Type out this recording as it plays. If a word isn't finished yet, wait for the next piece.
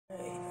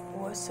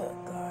What's up,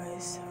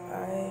 guys?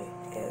 I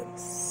am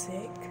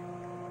sick.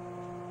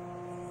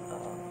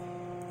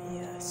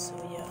 Yeah, so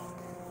yeah.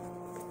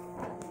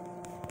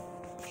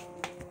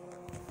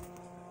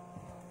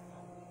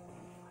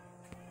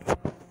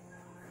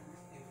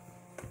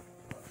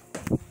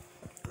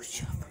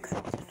 Push up,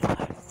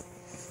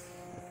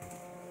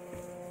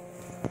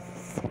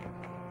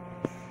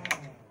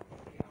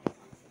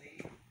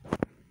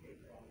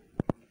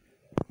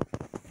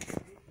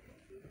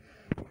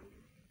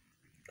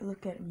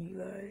 look at me,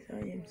 guys. I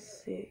am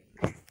sick.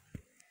 Look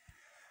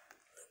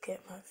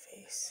at my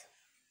face.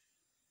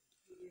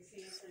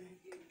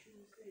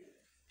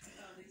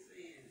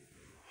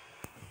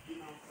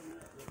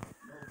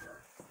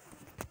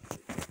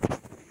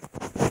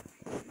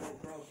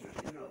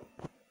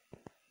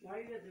 Why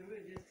you got the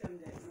root? Just tell me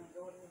that my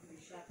daughter will be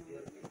shopping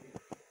with me.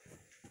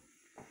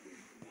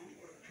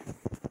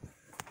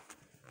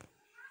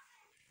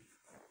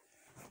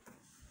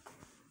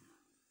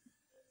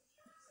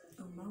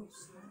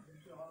 Almost.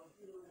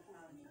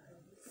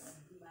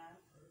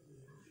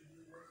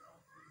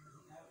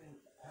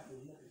 I've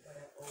been looking for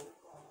that old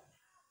car.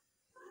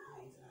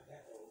 It's not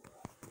that old car.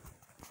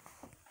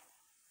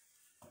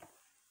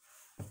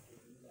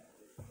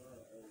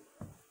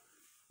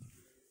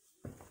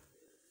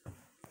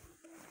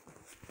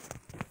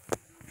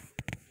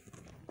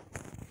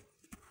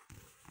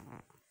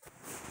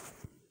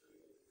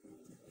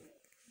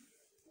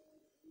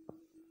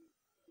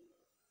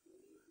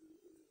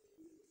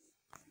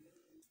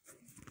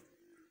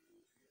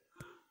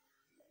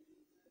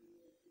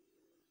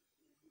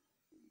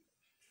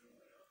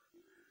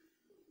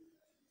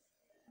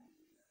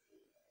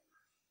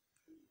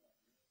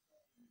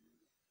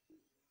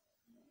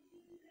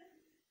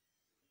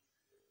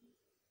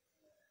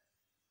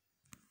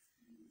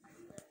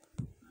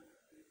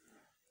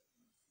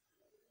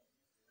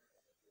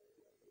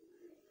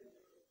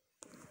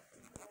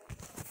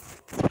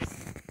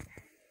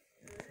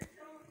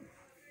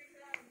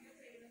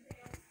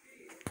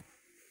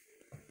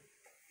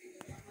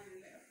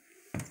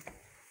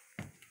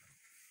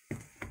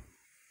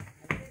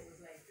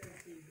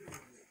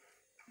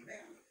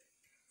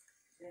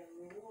 That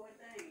reward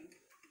thing.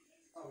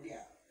 Oh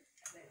yeah.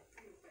 That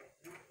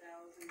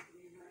 1,300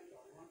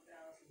 or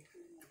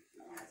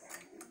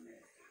 1,200.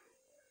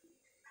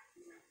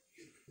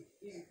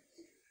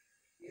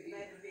 It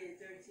might have been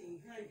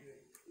 1,300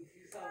 if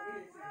you saw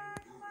anything.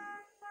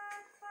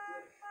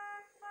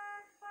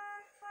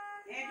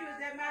 Andrew,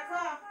 is that my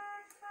car?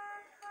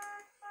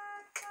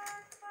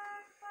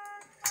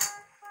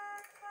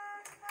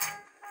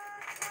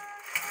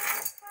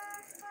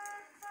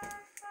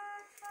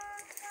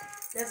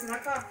 That's my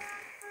car.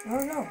 I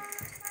don't know.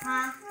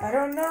 Huh? I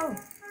don't know.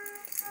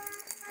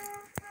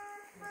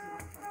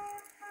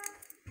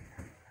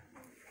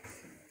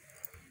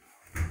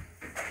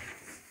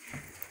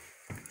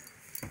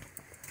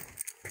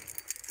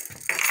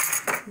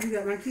 You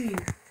got my keys.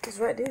 It's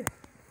right there.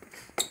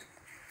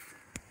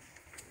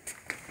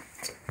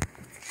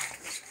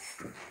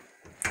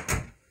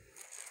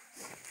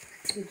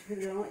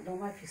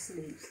 Don't wipe your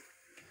sleeves.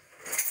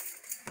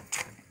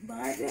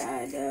 Bye,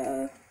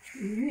 Dada.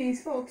 You ain't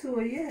spoke to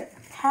her yet.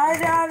 Hi,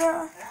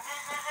 Dada.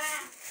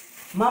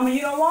 Mama,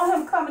 you don't want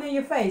him coming in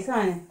your face,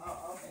 honey.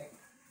 Oh, okay.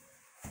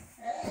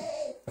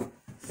 Hey.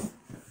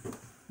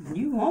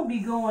 You won't be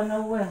going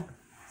nowhere.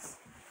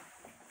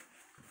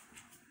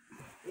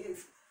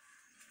 It's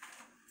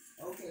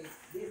okay.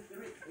 This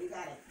three, we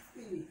got it.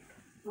 Kiwi.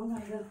 Oh my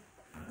God.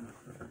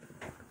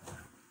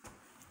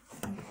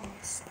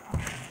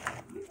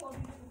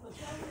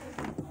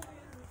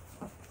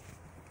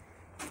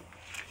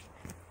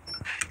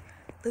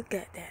 Look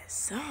at that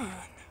sun.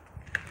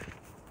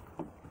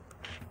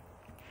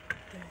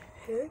 The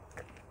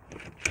heck?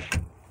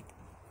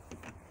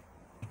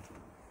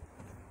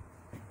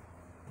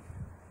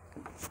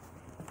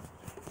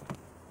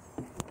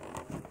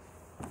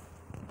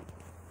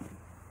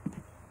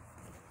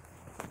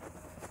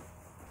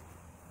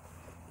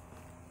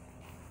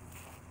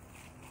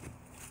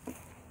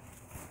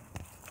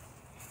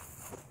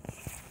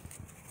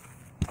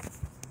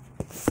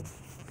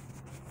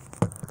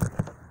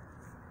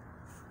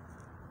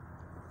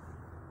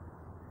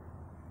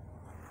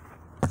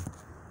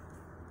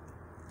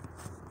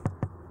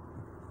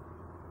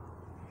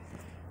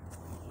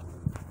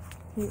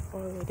 You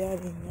already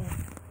daddy now.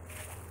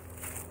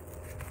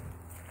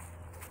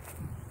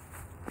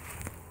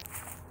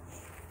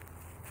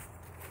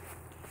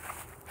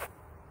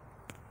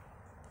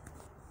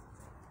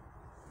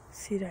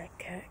 See that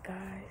cat,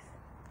 guys?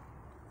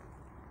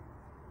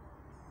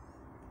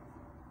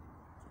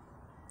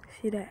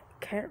 See that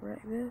cat right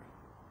there?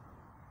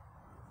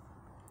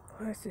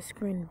 Why is the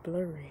screen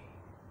blurry?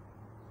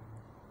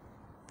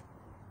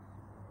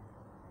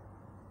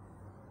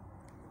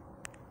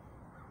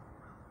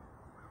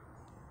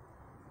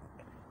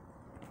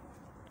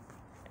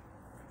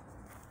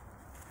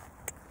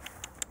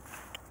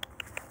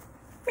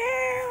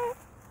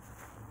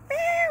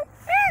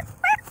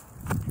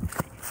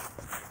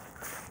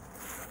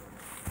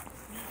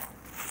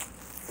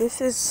 This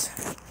is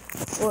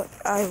what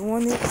I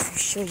wanted to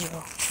show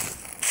y'all.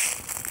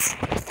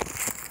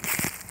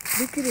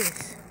 Look at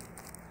this.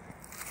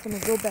 I'm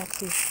gonna go back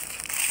here.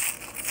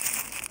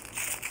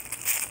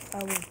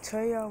 I will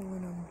tell y'all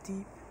when I'm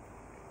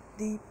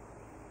deep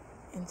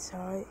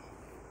inside,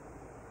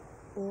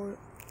 or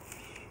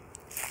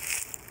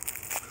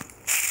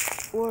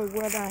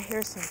when I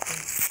hear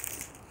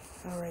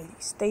something.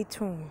 Alright, stay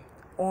tuned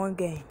on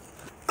game.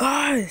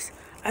 Guys,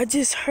 I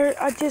just heard,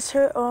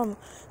 no,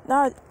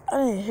 I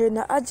didn't hear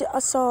that. I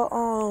saw,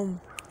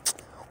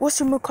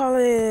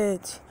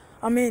 whatchamacallit?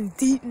 I'm in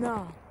deep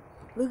now.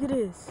 Look at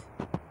this.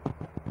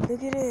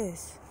 Look at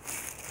this.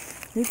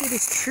 Look at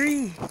this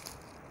tree.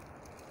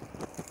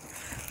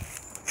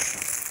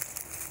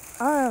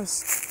 I'm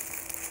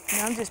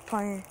just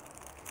playing.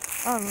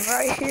 I'm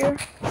right here,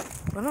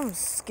 but I'm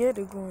scared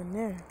of going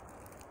there.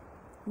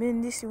 Me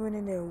and Nisi went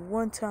in there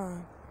one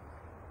time.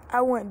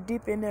 I went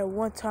deep in there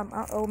one time.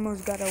 I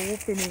almost got a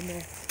whooping in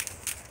there.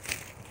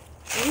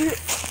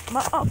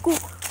 My uncle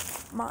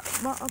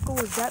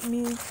was that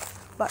mean,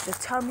 about to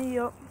tie me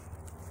up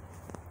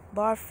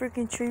by a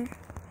freaking tree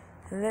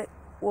and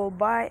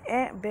by an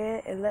ant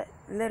bed and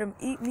let him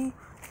eat me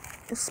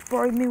and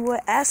spray me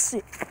with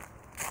acid.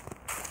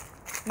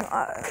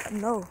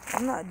 No,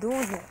 I'm not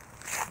doing that.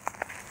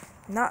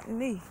 Not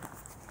me.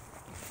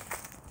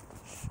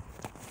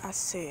 I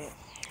said,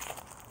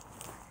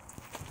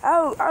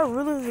 I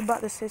really was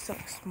about to say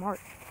something smart,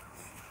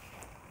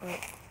 but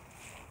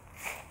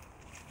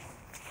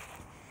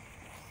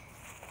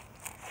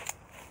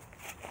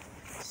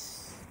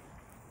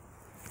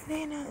it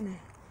ain't nothing.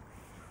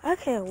 I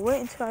can't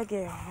wait until I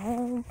get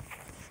home.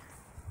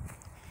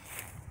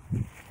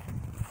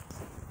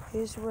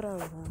 Here's what I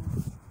want.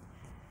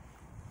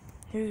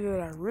 Here's what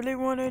I really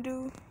want to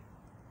do.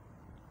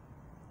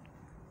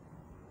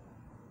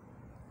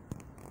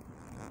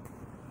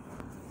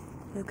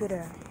 Look at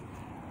that.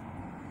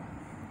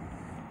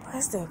 Why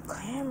is the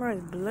camera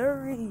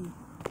blurry?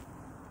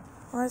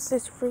 Why is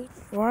this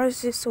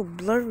so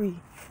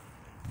blurry?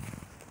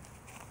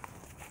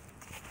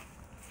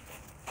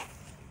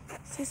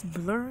 Is this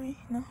blurry?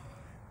 No.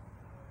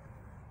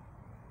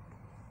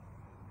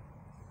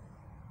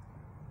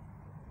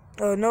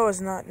 Oh no,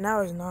 it's not.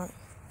 Now it's not.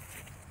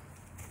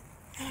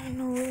 I don't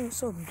know why it's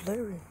so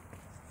blurry.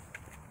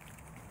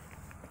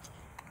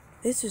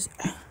 This is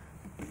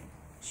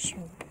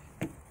shoot.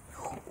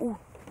 Ooh,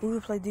 we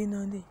will play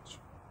D9 Ditch.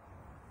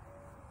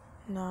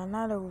 Nah,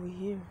 not over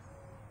here.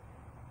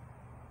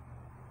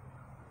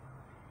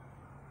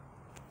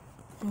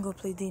 I'm gonna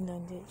play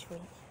D9 Ditch.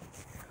 Wait.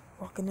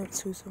 Walking up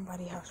to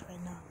somebody's house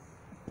right now.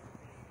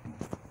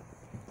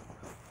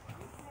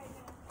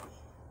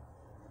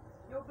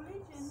 Your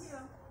bleach in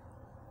here.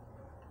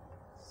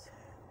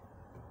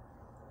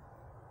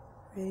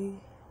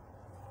 Ready?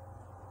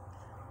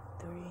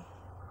 3,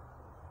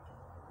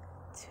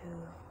 2.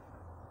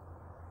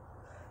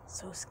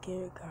 So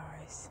scared,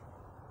 guys.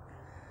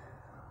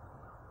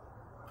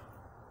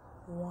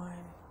 1.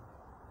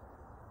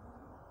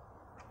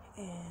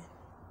 And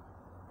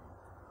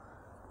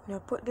now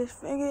put this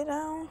finger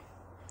down.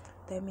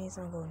 That means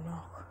I'm gonna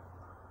knock.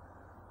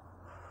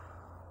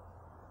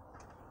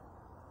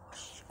 Oh,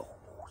 shit.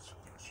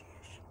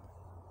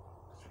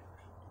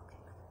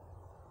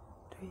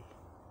 3.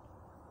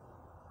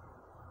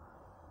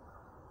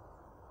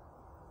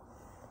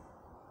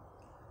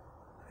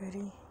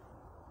 Ready,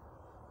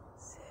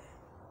 set,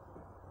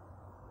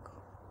 go.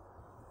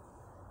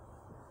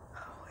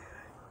 Oh, wait.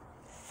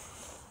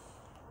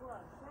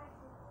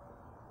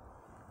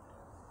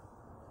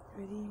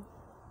 Ready,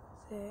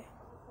 set.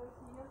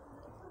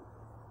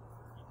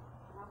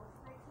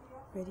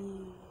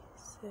 Ready,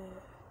 set.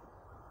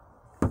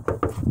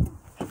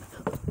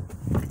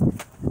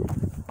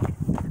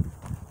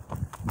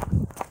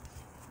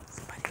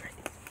 Somebody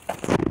ready.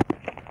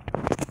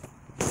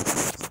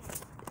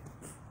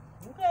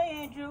 Okay,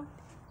 Andrew.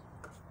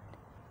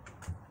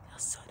 I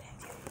saw that.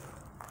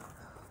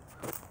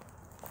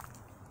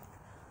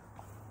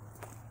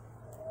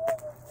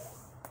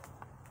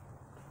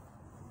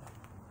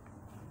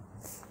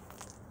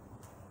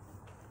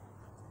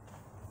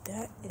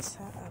 That is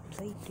how I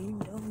play Ding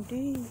Dong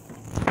Ding.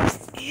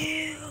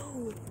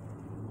 Ew.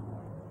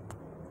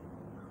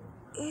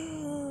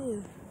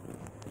 Ew.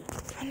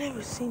 I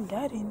never seen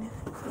that in there.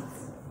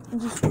 I'm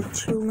just gonna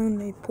chill on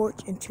their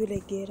porch until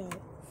they get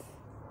out.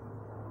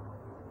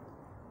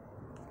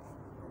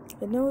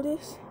 You know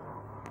this?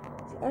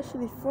 It's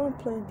actually fun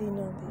playing Ding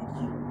Dong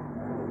Ditch.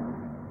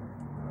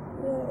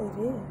 Yeah, it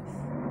is.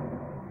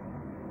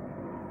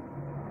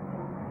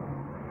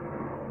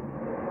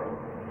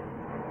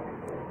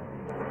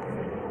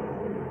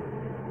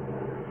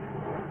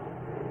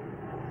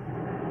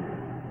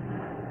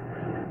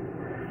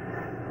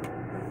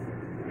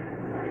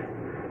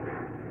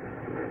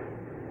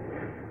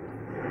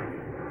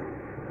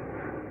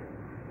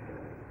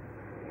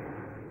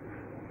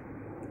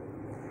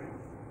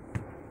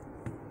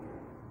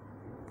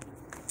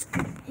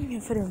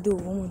 I'm gonna do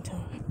it one more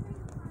time.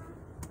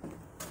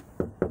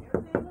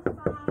 Everything was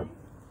fine.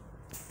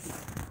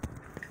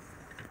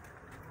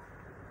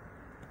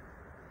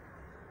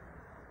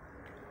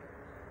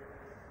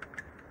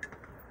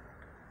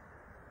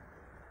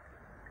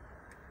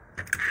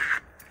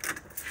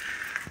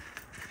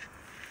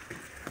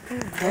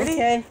 Ready?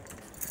 Okay.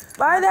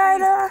 Bye,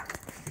 Dada.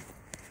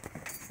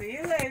 See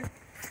you later.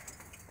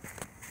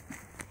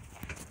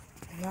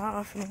 Now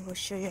I'm finna go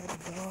show you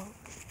the dog.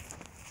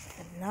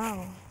 And now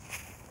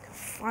I can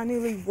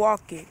finally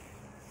walk it.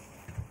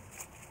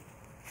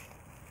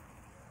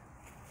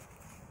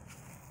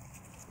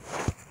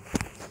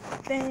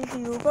 Thank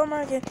you, come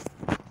again.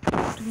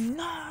 Do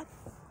not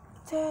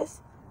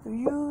test the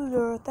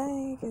user.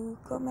 Thank you,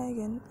 come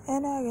again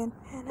and again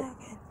and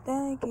again.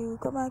 Thank you,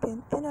 come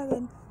again and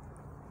again.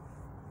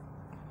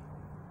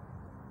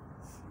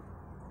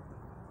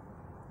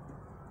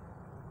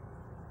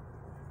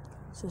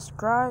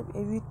 Subscribe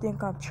if you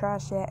think I'm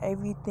trash at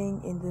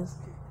everything in this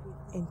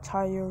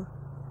entire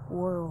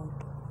world.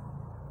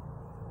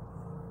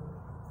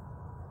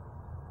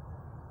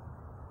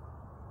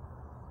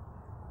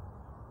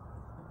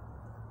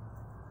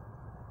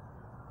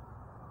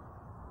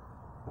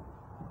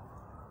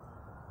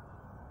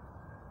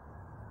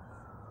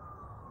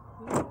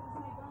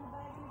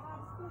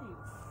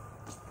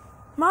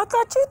 Ma, I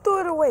thought you threw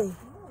it away.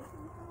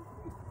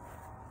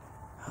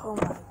 Oh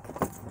my God.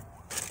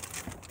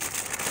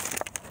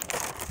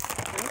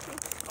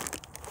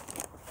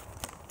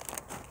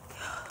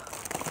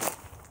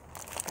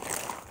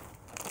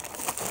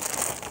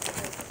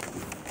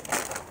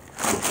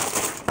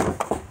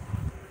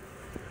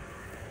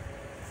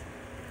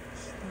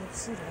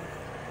 See that?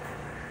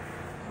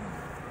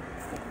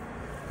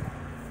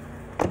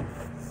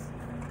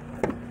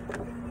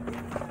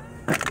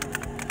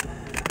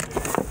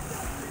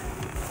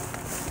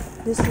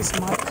 This is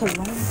my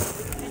cologne.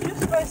 Did you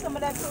spray some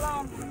of that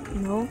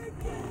cologne? No,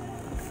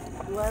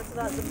 Why is it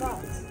out the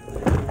box?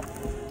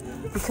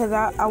 because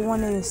I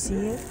wanted to see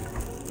it.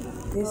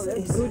 This Oh,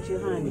 that's is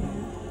Gucci, honey.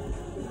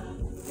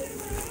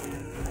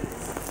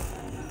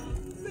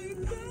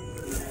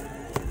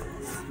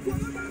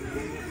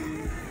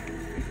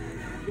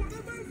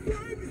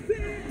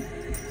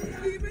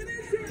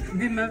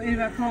 Did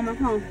anybody call my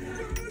phone?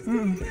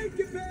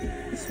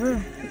 It's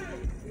real.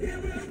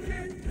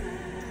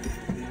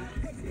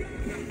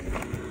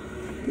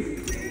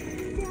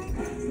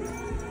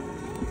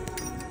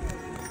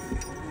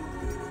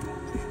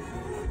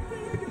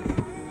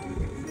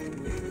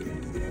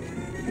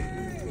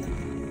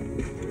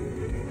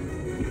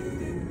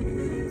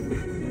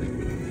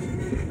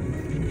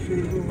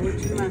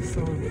 What's my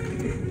song?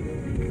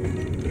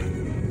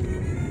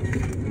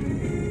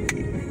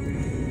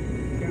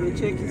 Can we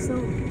check your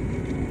soul?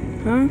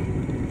 Huh?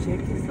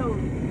 Check your soul.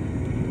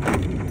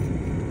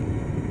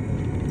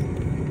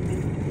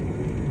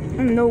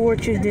 I know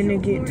Orchard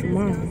didn't get to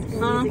mine.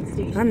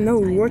 Huh? I know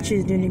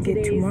Orchard didn't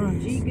get to mine.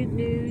 Good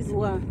news.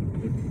 What?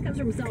 Comes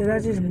from Psalm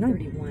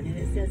 31, and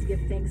it says, "Give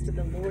thanks to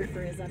the Lord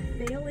for His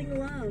unfailing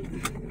love,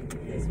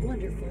 His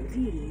wonderful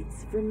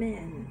deeds for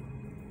men."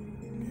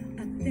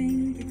 I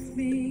think it's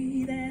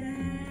me that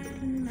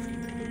I'm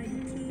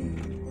lying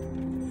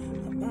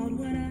to about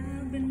what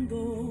I've been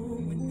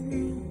going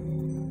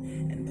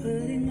through and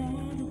putting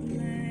all the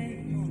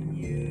blame on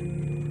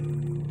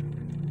you.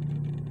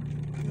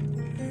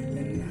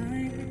 And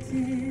I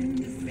pretend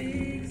to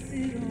fix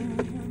it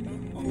on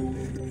my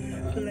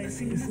own,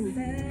 placing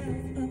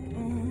myself up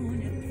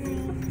on your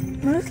throne.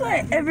 Man, it's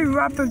like every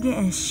rapper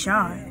getting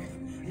shot.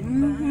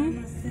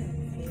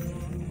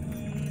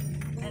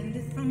 And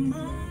if I'm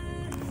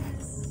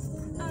honest,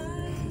 I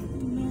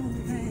know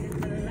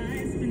that the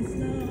light's been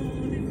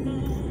slowly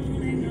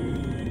falling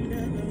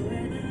under the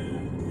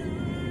weather.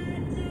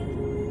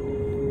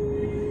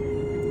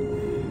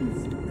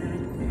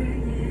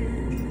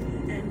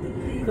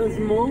 Because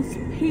most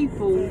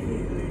people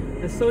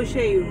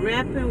associate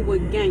rapping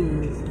with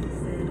gangs.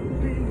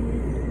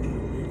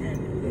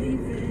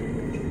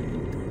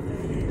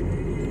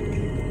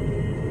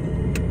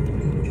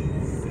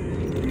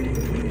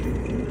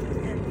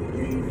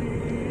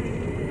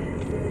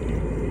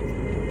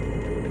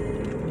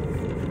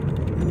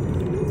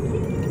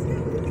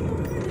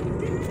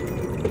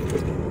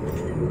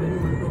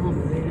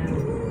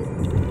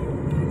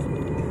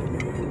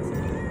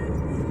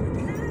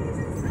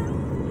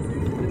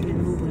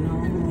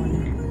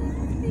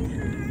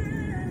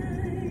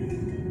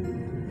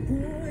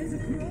 Boys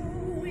are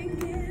growing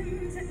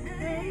into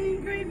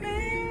angry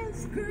men.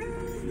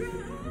 Girls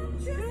grow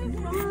up just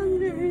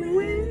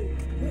wondering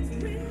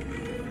what's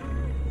really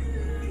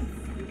on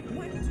life.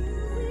 What do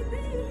we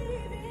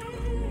believe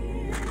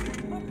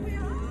in? But we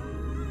all know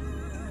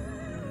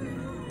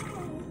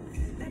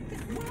that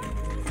this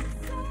world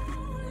is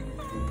slowly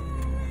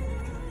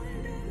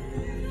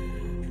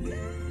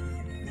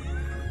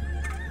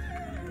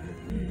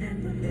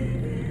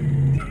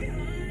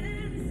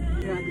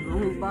You have to go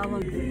home and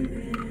follow.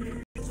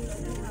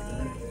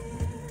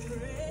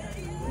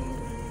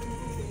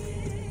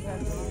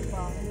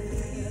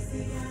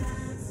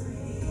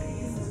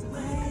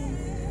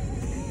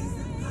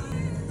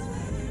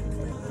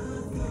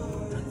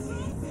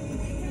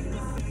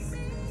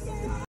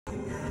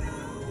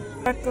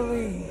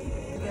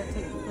 Luckily. You gotta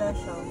take the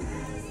flash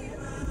off.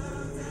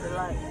 The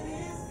light.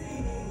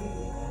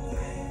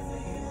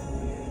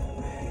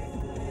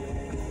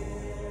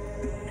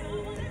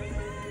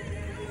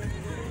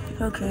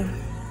 Okay.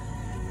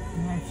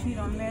 Now, if she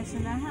don't mess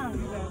in the house,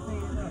 you gotta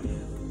clean it up.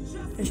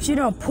 If she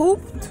done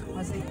pooped,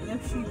 I say,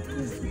 if she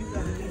poop, you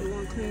gotta be the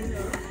one clean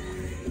it up.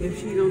 If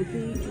she don't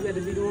pee, you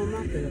gotta be the one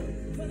mop it up.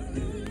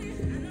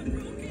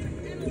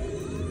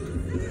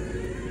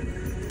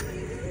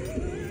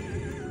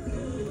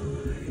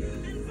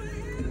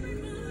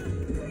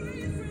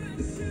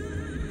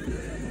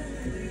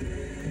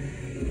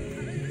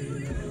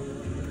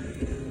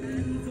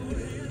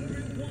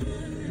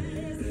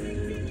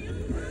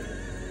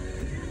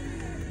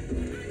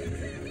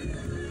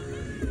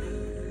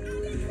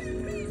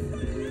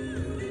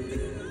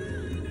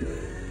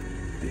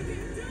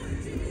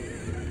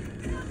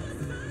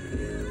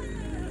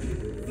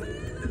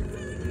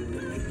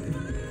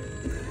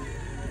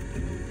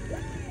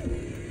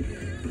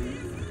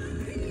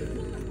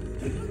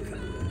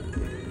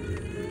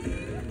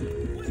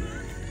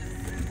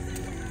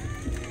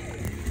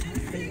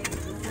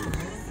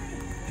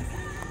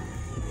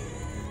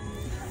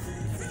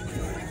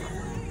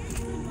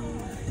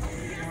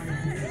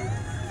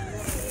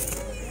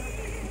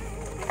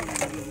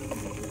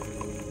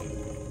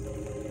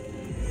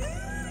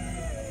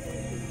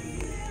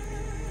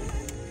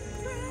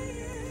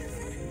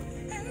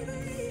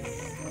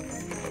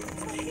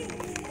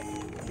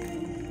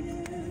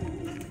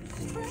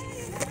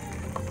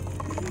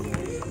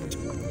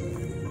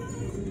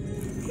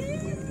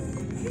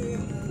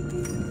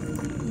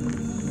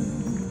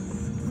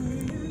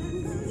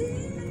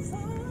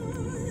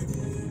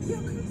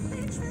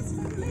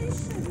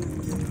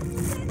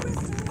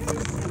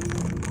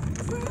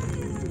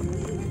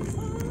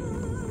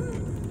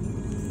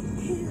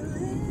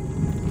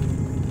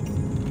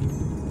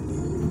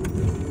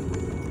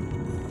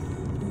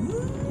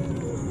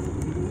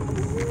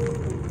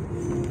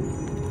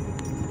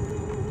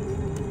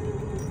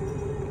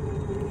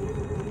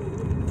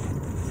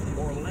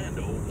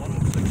 Orlando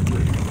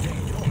 106.3,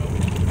 Daytona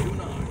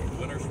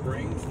 102.9, Winter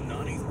Springs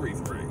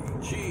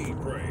 93.3, G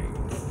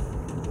Praise.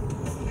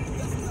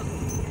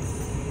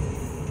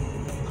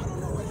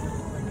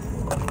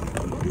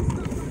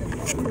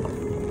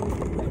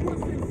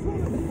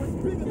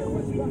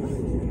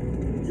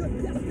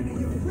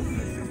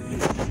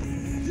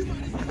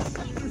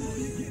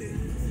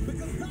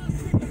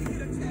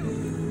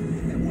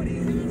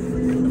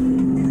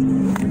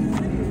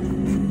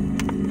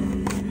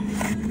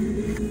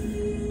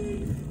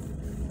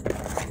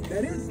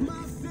 That is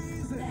my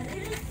season.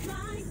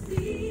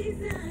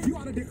 You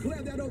ought to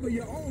declare that over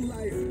your own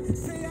life.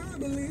 Say, I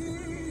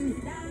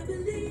believe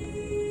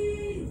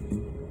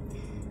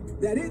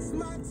that it's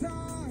my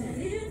time.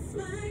 It's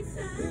my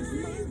time.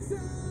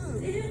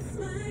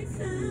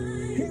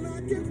 And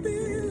I can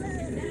feel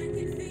it.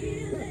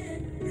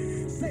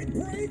 Say,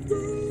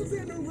 breakthroughs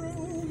in the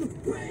room.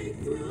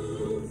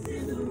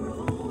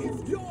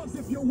 It's yours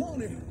if you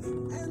want it.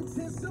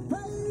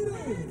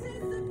 Anticipating.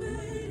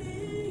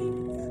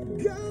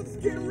 God's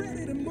getting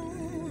ready to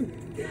move.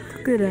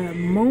 look at that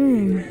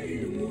moon.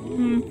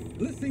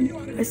 Listen, you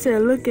ought to I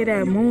said, look at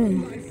that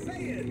moon. like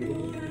say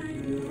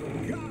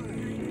it. God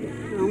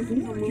No, is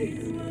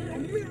working a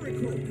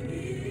miracle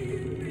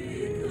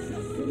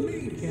just for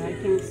me. yeah, I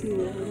can't see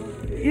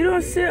what You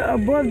don't sit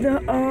above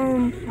the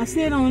I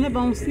see it on it, but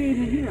I don't see it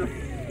in here.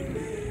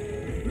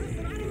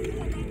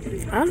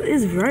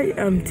 It's right.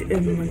 I'm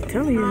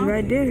telling you, it's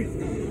right there.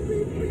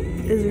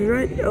 It's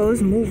right. Oh,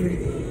 it's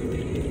moving.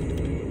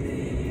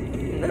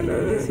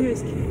 This here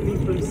is keeping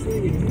me from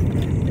seeing.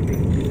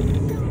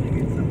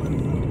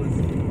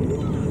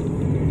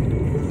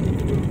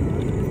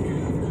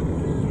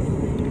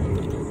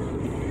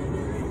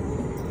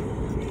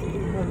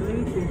 My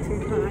legs are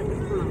too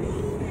hot.